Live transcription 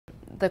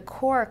the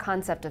core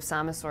concept of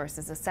SamaSource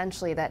is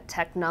essentially that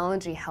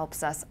technology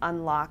helps us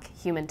unlock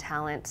human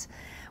talent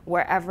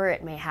wherever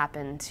it may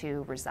happen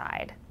to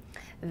reside.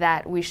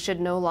 That we should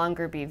no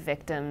longer be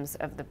victims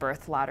of the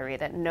birth lottery,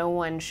 that no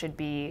one should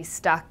be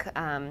stuck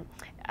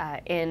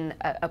in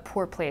a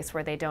poor place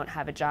where they don't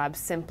have a job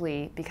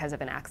simply because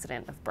of an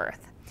accident of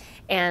birth.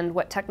 And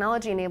what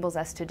technology enables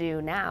us to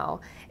do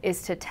now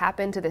is to tap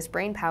into this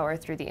brain power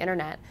through the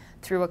internet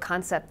through a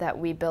concept that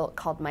we built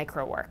called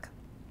microwork.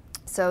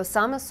 So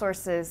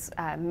SamaSource's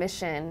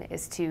mission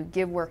is to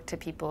give work to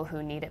people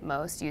who need it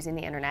most using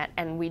the internet,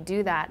 and we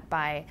do that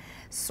by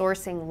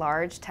sourcing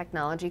large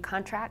technology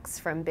contracts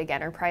from big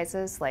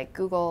enterprises like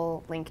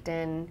Google,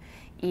 LinkedIn,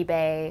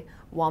 eBay,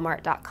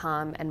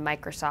 Walmart.com, and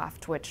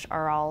Microsoft, which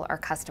are all our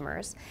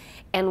customers.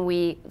 And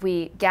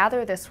we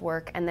gather this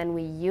work and then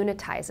we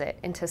unitize it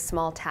into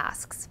small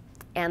tasks.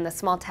 And the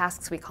small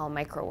tasks we call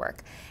microwork.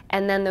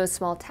 And then those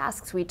small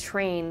tasks, we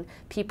train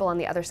people on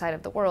the other side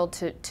of the world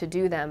to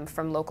do them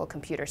from local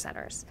computer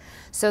centers.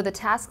 So the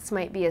tasks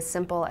might be as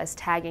simple as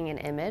tagging an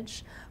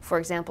image. For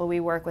example, we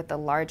work with the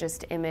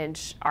largest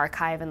image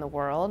archive in the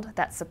world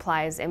that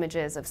supplies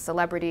images of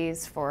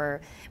celebrities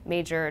for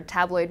major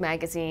tabloid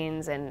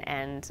magazines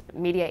and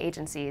media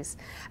agencies.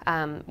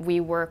 We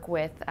work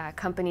with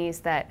companies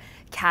that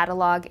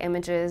catalog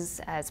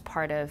images as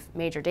part of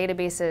major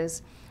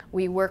databases.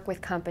 We work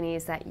with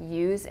companies that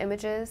use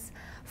images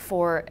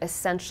for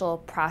essential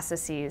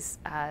processes.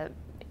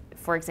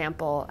 For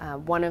example,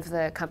 one of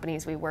the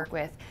companies we work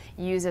with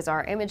uses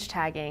our image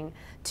tagging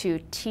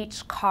to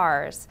teach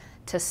cars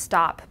to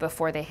stop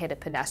before they hit a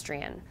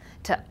pedestrian,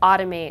 to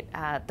automate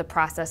the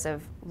process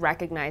of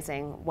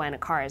recognizing when a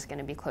car is going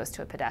to be close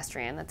to a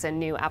pedestrian. That's a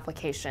new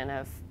application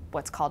of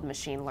what's called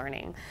machine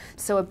learning.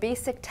 So a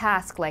basic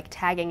task like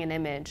tagging an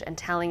image and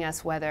telling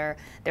us whether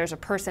there's a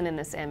person in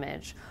this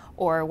image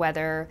or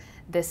whether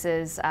this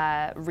is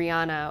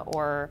Rihanna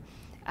or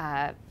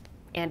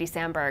Andy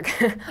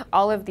Samberg,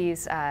 all of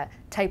these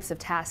types of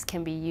tasks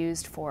can be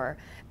used for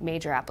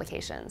major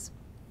applications.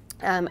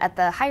 At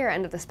the higher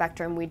end of the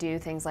spectrum, we do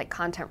things like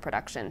content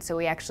production. So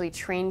we actually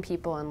train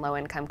people in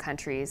low-income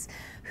countries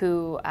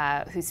who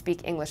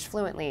speak English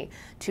fluently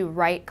to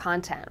write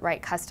content,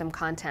 write custom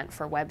content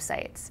for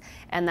websites.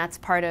 And that's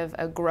part of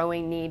a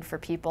growing need for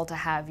people to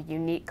have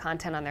unique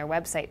content on their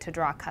website to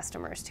draw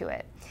customers to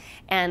it.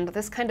 And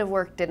this kind of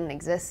work didn't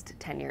exist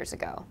 10 years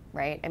ago,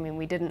 right? I mean,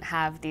 we didn't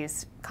have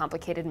these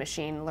complicated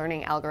machine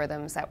learning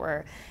algorithms that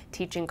were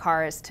teaching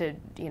cars to,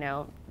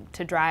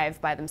 to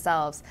drive by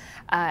themselves.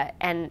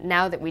 And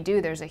now that we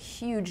do, there's a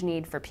huge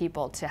need for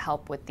people to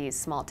help with these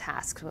small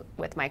tasks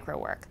with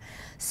microwork.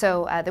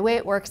 So the way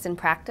it works in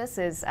practice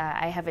is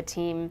I have a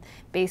team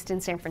based in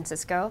San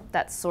Francisco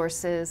that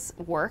sources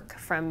work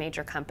from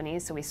major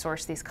companies. So we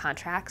source these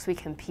contracts. We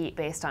compete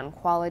based on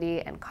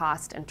quality and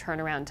cost and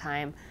turnaround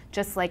time,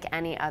 just like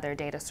any other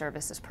data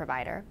services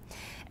provider.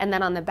 And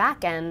then on the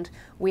back end,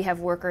 we have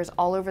workers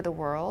all over the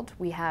world.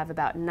 We have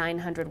about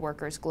 900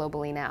 workers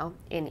globally now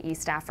in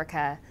East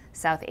Africa,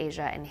 South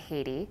Asia, and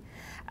Haiti,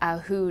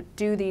 who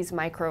do these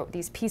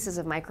pieces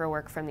of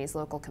microwork from these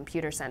local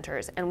computer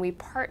centers. And we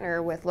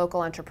partner with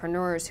local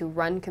entrepreneurs who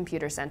run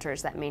computer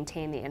centers that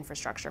maintain the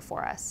infrastructure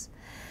for us.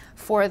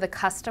 For the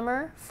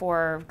customer,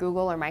 for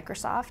Google or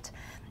Microsoft,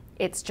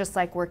 it's just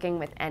like working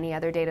with any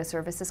other data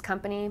services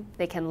company.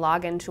 They can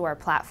log into our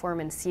platform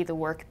and see the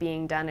work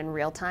being done in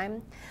real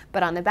time.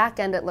 But on the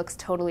back end, it looks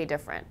totally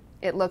different.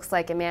 It looks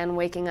like a man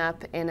waking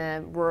up in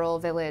a rural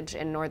village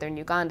in northern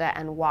Uganda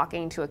and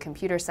walking to a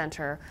computer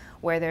center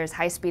where there's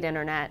high-speed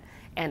internet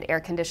and air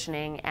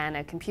conditioning and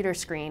a computer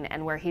screen,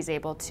 and where he's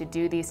able to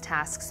do these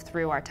tasks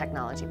through our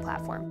technology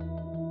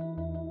platform.